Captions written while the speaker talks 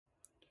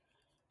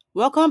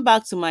Welcome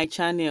back to my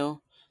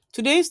channel.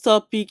 Today's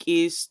topic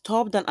is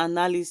top-down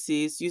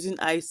analysis using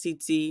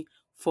ICT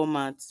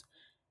format.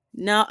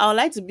 Now, I would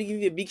like to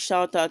give a big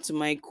shout out to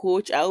my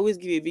coach. I always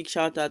give a big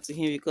shout out to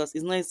him because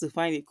it's nice to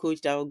find a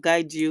coach that will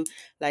guide you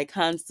like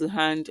hands to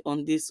hand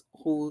on this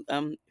whole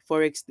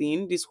forex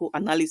thing, this whole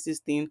analysis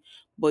thing.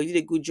 But he did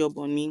a good job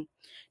on me.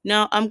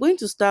 Now, I'm going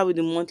to start with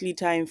the monthly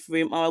time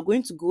frame. I'm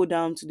going to go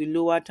down to the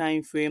lower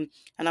time frame,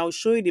 and I will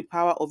show you the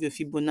power of your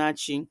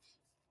Fibonacci.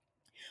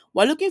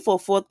 We're looking for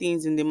four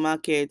things in the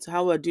market,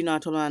 how we're doing our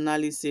total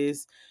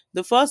analysis.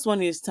 The first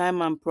one is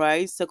time and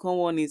price. Second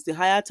one is the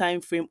higher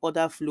time frame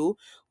order flow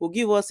will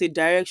give us a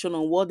direction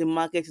on what the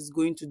market is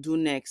going to do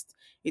next.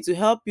 It will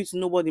help you to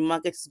know what the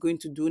market is going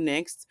to do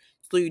next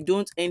so you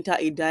don't enter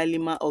a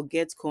dilemma or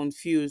get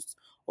confused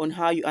on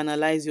how you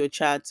analyze your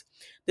chart.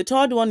 The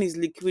third one is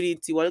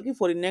liquidity. We're looking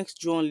for the next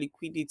drawn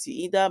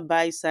liquidity, either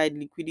buy side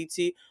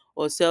liquidity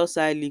or sell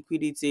side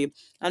liquidity.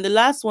 And the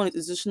last one is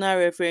institutional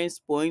reference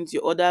point,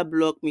 your order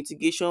block,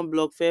 mitigation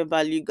block, fair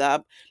value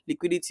gap,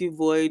 liquidity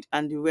void,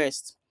 and the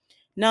rest.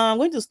 Now I'm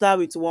going to start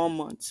with 1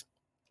 month.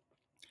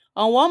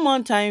 On 1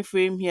 month time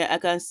frame here, I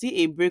can see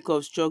a break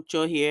of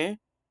structure here.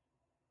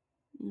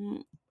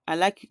 I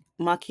like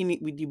marking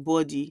it with the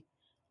body.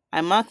 I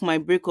mark my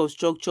break of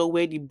structure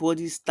where the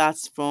body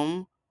starts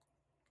from.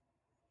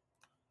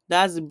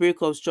 That's the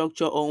break of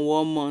structure on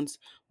 1 month.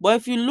 But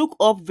if you look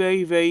up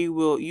very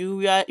well, you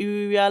will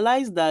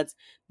realize that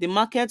the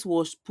market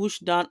was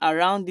pushed down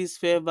around this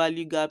fair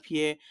value gap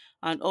here,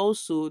 and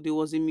also there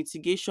was a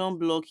mitigation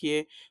block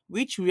here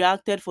which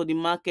reacted for the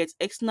market.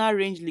 External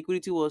range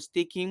liquidity was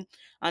taken,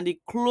 and the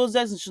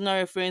closest institutional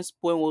reference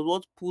point was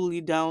what pulled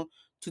it down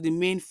to the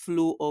main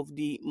flow of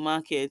the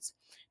market.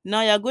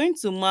 Now you're going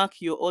to mark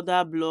your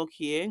order block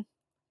here,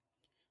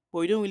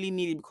 but you don't really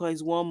need it because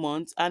it's 1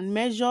 month, and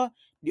measure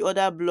the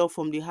order block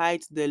from the high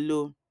to the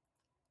low.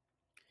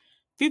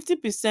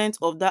 50%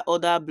 of that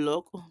order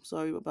block,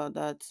 sorry about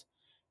that.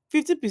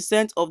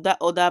 50% of that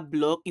other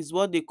block is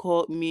what they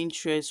call mean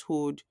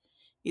threshold.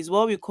 Is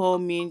what we call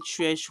mean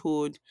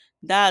threshold.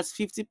 That's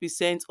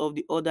 50% of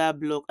the other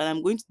block. And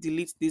I'm going to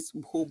delete this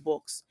whole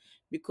box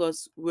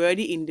because we're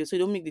already in there, so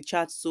don't make the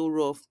chart so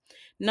rough.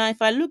 Now,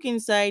 if I look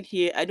inside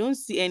here, I don't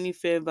see any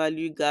fair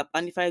value gap.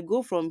 And if I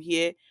go from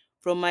here,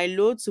 from my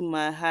low to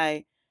my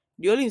high,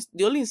 the only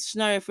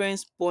institutional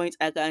reference point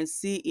I can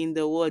see in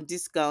the word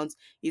discount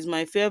is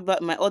my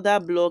other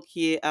block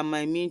here and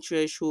my mean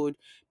threshold,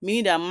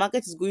 meaning that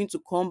market is going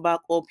to come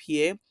back up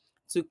here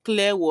to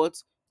clear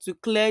what? To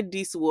clear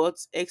this what?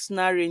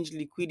 External range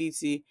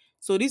liquidity.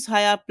 So this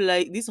higher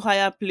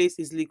place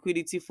is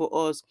liquidity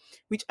for us,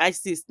 which I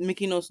see is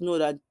making us know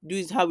that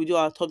this is how we do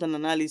our top down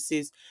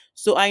analysis.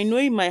 So I know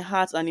in my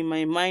heart and in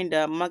my mind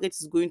that market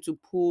is going to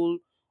pull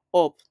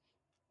up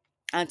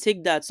and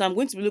take that. So I'm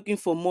going to be looking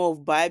for more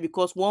of buy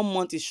because 1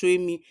 month is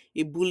showing me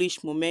a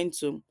bullish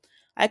momentum.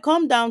 I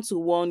come down to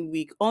 1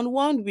 week. On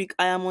 1 week,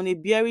 I am on a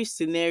bearish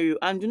scenario,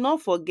 and do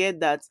not forget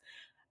that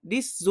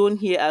this zone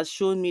here has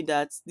shown me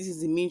that this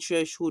is the mean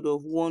threshold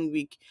of 1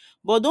 week.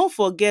 But don't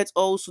forget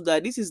also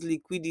that this is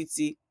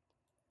liquidity.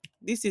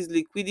 This is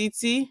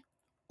liquidity,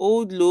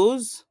 old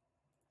lows.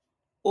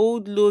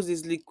 Old lows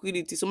is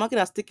liquidity. So market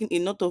has taken a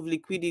lot of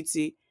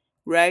liquidity,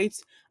 right?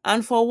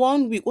 And for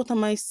 1 week, what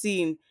am I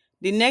seeing?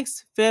 The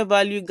next fair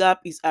value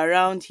gap is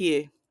around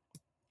here,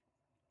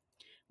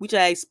 which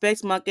I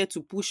expect market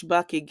to push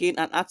back again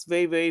and act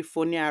very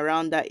funny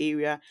around that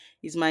area.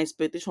 Is my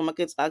expectation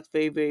market to act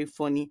very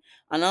funny.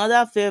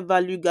 Another fair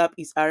value gap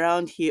is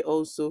around here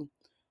also.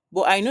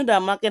 But I know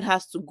that market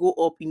has to go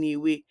up in a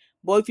way.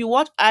 But if you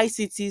watch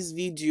ICT's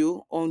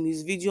video on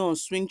his video on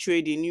swing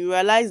trading, you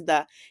realize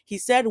that he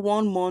said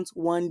 1 month,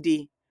 1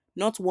 day,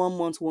 not 1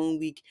 month, 1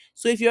 week.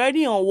 So if you're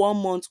already on 1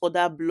 month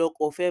order block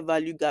or fair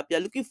value gap, you're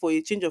looking for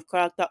a change of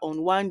character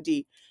on 1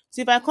 day.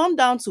 So if I come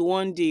down to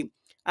 1 day,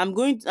 I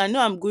know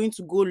I'm going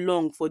to go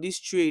long for this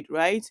trade,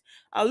 right?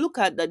 I'll look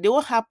at that.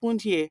 What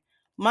happened here?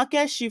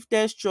 Market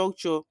shifted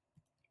structure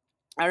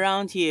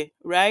around here,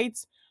 right?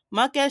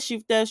 Market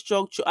shifted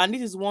structure, and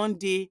this is 1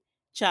 day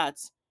chart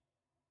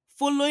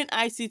following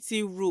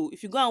ICT rule.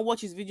 If you go and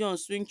watch his video on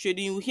swing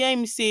trading, you will hear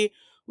him say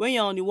when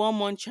you're on the 1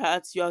 month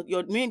chart,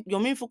 your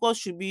main focus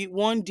should be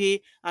 1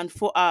 day and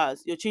 4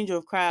 hours. Your change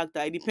of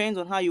character, it depends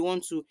on how you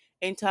want to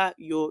enter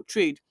your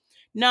trade.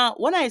 Now,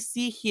 when I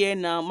see here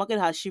now, market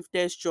has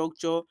shifted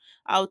structure.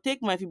 I'll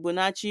take my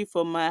Fibonacci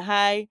from my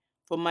high,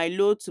 from my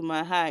low to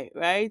my high,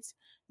 right?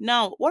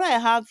 Now, what I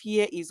have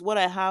here is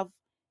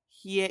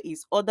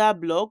order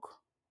block.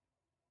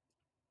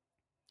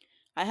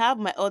 I have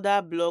my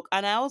order block,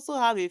 and I also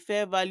have a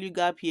fair value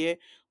gap here,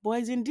 but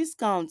it's in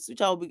discounts,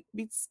 which I'll be a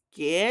bit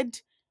scared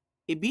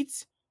a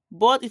bit.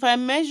 But if I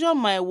measure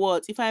my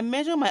what? If I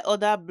measure my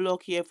order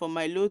block here from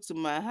my low to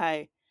my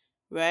high,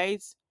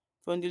 right?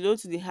 From the low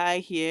to the high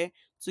here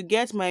to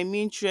get my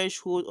mean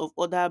threshold of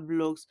order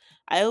blocks.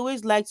 I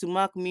always like to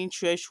mark mean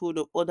threshold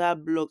of order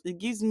blocks. It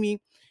gives me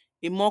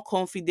a more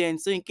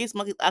confidence. So in case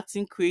market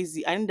acting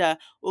crazy, I know that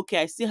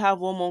okay, I still have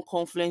one more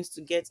confluence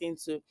to get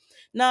into.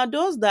 Now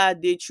those that are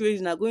day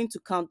trading are going to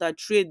counter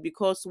trade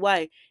because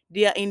why?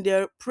 They are in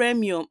their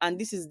premium and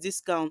this is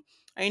discount.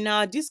 And in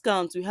our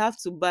discount, we have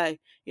to buy.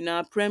 In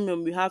our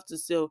premium, we have to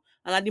sell.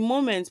 And at the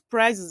moment,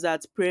 price is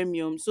at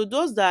premium. So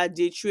those that are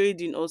day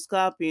trading or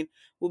scalping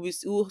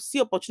will see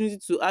opportunity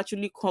to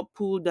actually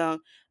pull down.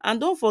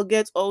 And don't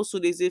forget also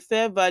there's a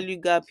fair value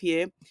gap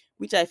here,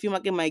 which I feel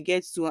market might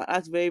get to, and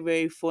that's very,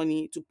 very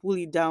funny to pull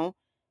it down.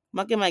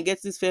 Market might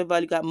get this fair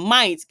value gap,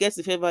 might get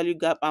the fair value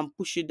gap and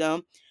push it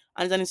down.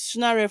 And there's an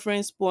institutional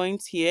reference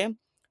point here.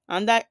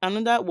 And that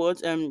another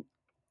word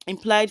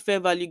implied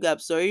fair value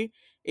gap, sorry,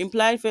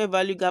 implied fair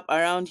value gap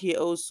around here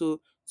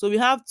also. So we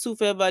have two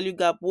fair value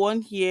gap,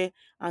 one here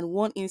and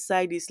one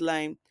inside this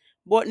line.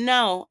 But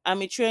now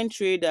I'm a trend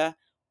trader,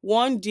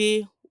 one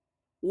day,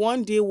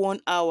 1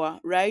 hour,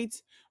 right?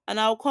 And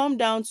I'll come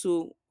down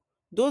to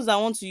those that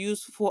want to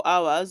use 4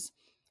 hours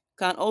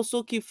can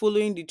also keep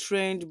following the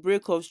trend,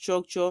 break of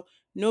structure,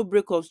 no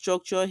break of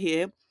structure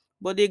here,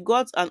 but they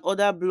got an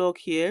order block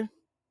here,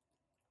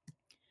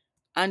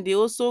 and they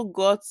also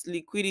got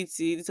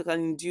liquidity. This is like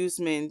an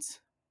inducement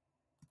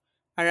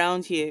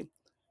around here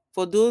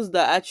for those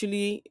that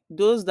actually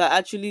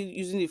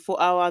using the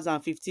 4 hours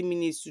and 15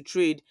 minutes to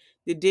trade,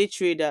 the day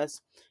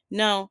traders.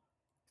 Now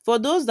for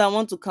those that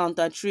want to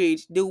counter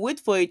trade, they wait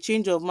for a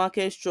change of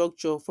market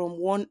structure from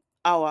 1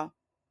 hour.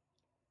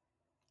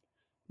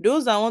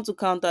 Those that want to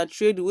counter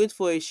trade wait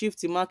for a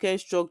shift in market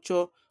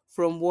structure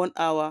from 1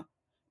 hour.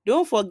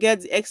 Don't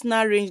forget the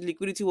external range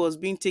liquidity was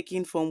being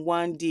taken from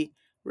 1 day,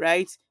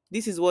 right?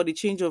 This is what the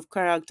change of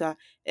character,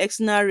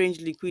 external range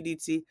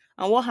liquidity.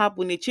 And what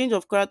happened? A change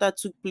of character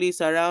took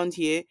place around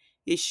here.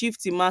 A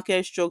shift in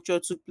market structure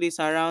took place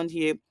around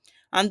here.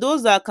 And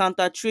those that are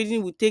counter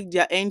trading will take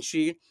their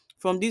entry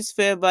from this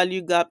fair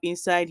value gap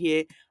inside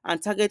here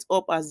and target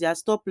up as their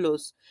stop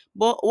loss.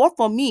 But what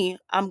for me,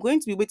 I'm going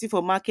to be waiting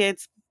for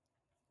market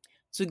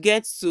to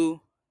get to.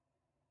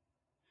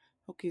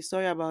 Okay,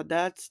 sorry about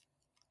that,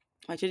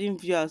 my trading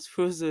view has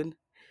frozen.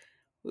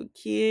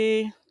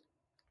 Okay,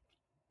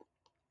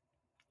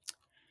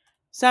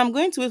 so I'm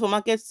going to wait for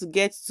markets to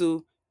get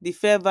to the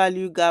fair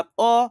value gap,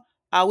 or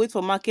I'll wait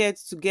for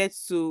markets to get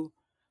to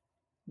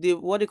the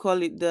what they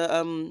call it,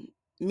 the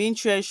mean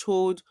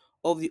threshold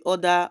of the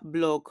order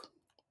block.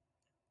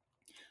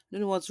 I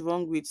don't know what's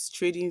wrong with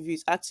trading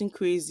views acting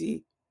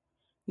crazy.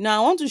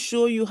 Now I want to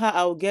show you how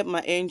I'll get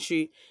my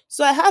entry.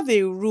 So I have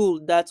a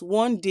rule that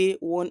 1 day,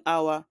 1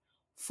 hour,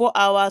 4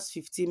 hours,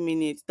 15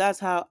 minutes. That's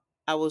how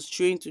I was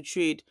trained to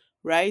trade,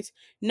 right?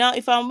 Now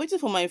if I'm waiting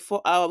for my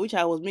 4 hour, which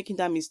I was making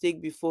that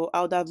mistake before,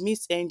 I would have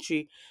missed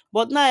entry.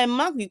 But now I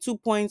mark the 2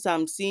 points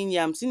I'm seeing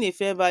here. I'm seeing a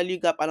fair value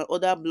gap and an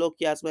order block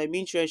here as my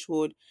main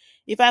threshold.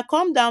 If I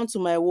come down to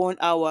my 1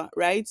 hour,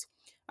 right?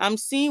 I'm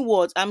seeing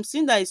what? I'm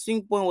seeing that a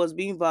swing point was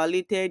being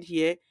violated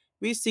here,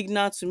 which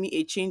signal to me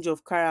a change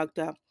of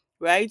character,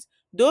 right?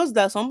 Those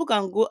that some people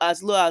can go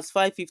as low as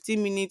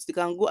 15 minutes, they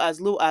can go as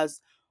low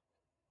as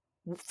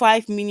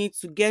 5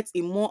 minutes to get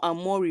a more and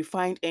more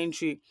refined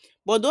entry.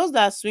 But those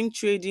that are swing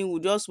trading will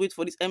just wait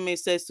for this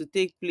MSS to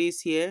take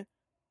place here.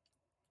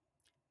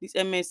 This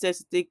MSS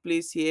to take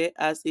place here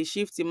as a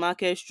shift in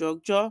market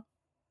structure.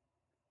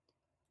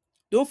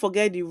 Don't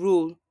forget the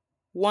rule.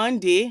 1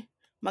 day,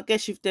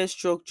 market shifted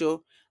structure,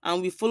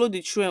 and we follow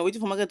the trend,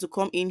 waiting for market to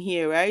come in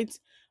here, right?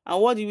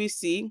 And what do we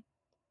see?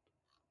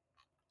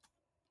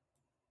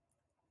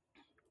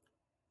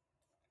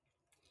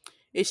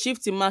 A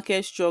shift in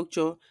market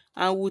structure,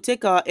 and we'll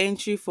take our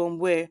entry from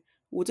where?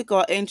 We'll take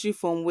our entry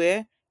from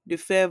where? The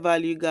fair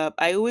value gap.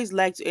 I always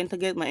like to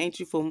get my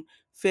entry from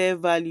fair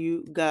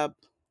value gap.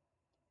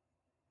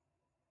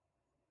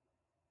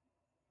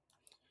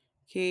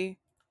 Okay,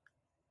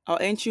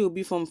 our entry will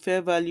be from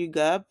fair value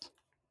gap.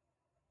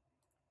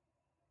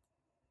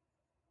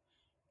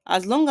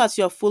 As long as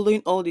you're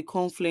following all the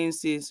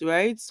confluences,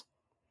 right?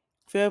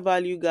 Fair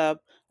value gap,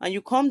 and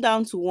you come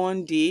down to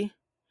 1 day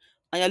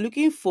and you're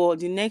looking for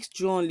the next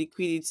drawn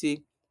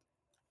liquidity.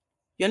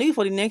 You're looking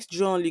for the next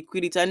drawn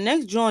liquidity, and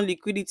next drawn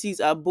liquidity is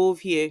above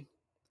here,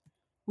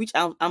 which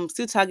I'm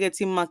still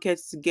targeting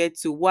markets to get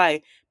to.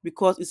 Why?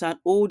 Because it's an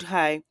old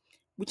high,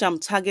 which I'm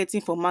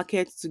targeting for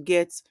markets to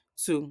get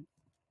to.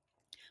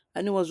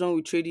 I know what's wrong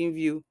with trading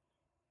view.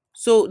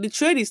 So the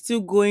trade is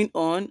still going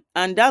on,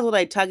 and that's what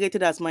I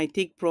targeted as my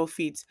take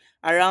profit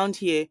around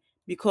here.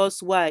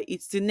 Because why?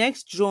 It's the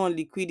next drawn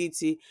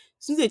liquidity.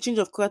 Since a change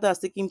of character has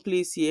taken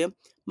place here,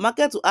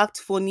 market to act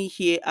funny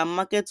here and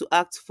market to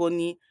act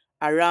funny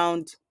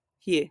around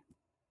here.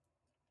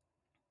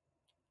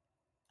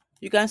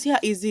 You can see how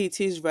easy it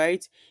is,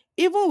 right?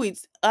 Even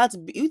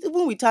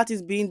without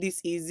it being this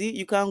easy,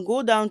 you can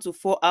go down to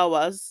 4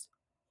 hours.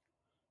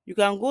 You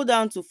can go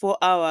down to 4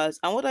 hours.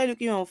 And what are you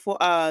looking on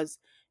 4 hours?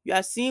 You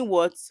are seeing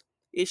what?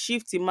 A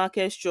shift in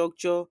market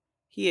structure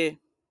here.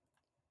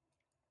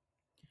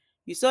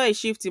 You saw a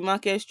shift in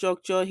market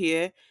structure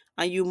here,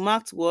 and you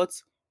marked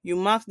what? You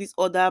marked this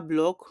other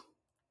block.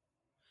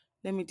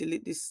 Let me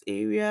delete this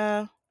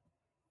area.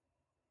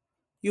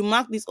 You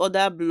mark this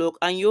other block,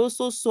 and you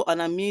also saw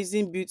an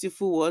amazing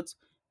beautiful what,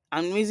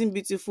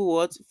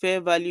 fair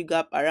value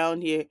gap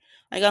around here.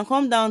 I can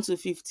come down to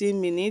 15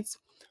 minutes.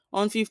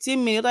 On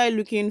 15 minutes, what are you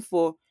looking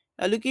for?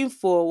 You're looking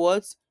for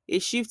what? A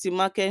shift in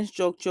market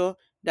structure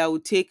that will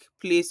take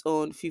place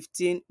on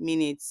 15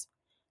 minutes.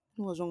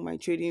 What's wrong with my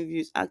trading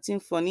views? Acting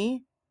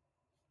funny.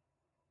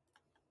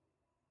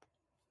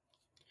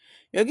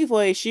 You're looking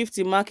for a shift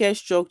in market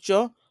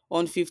structure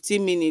on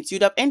 15 minutes.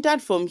 You'd have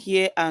entered from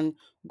here and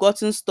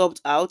gotten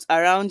stopped out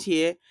around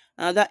here,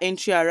 another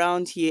entry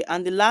around here,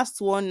 and the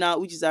last one now,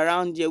 which is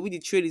around here, which the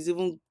trade is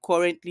even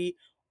currently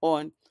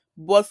on.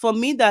 But for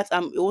me, that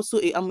I'm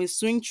a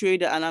swing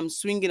trader and I'm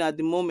swinging at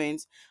the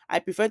moment, I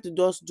prefer to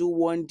just do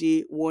 1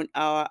 day, 1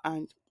 hour,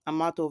 and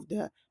I'm out of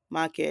the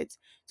market.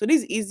 So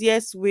this is the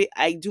easiest way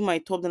I do my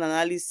top down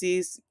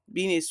analysis,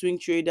 being a swing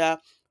trader,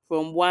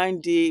 from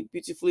 1 day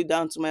beautifully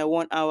down to my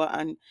 1 hour,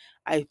 and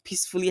I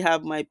peacefully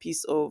have my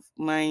peace of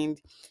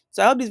mind.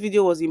 So I hope this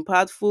video was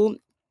impactful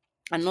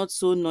and not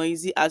so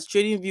noisy, as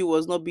trading view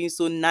was not being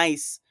so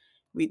nice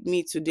with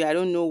me today. I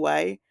don't know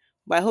why,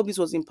 but I hope this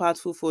was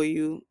impactful for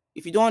you.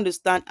 If you don't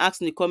understand,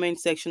 ask in the comment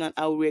section and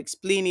I will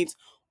explain it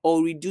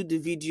or redo the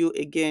video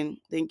again.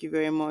 Thank you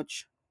very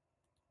much.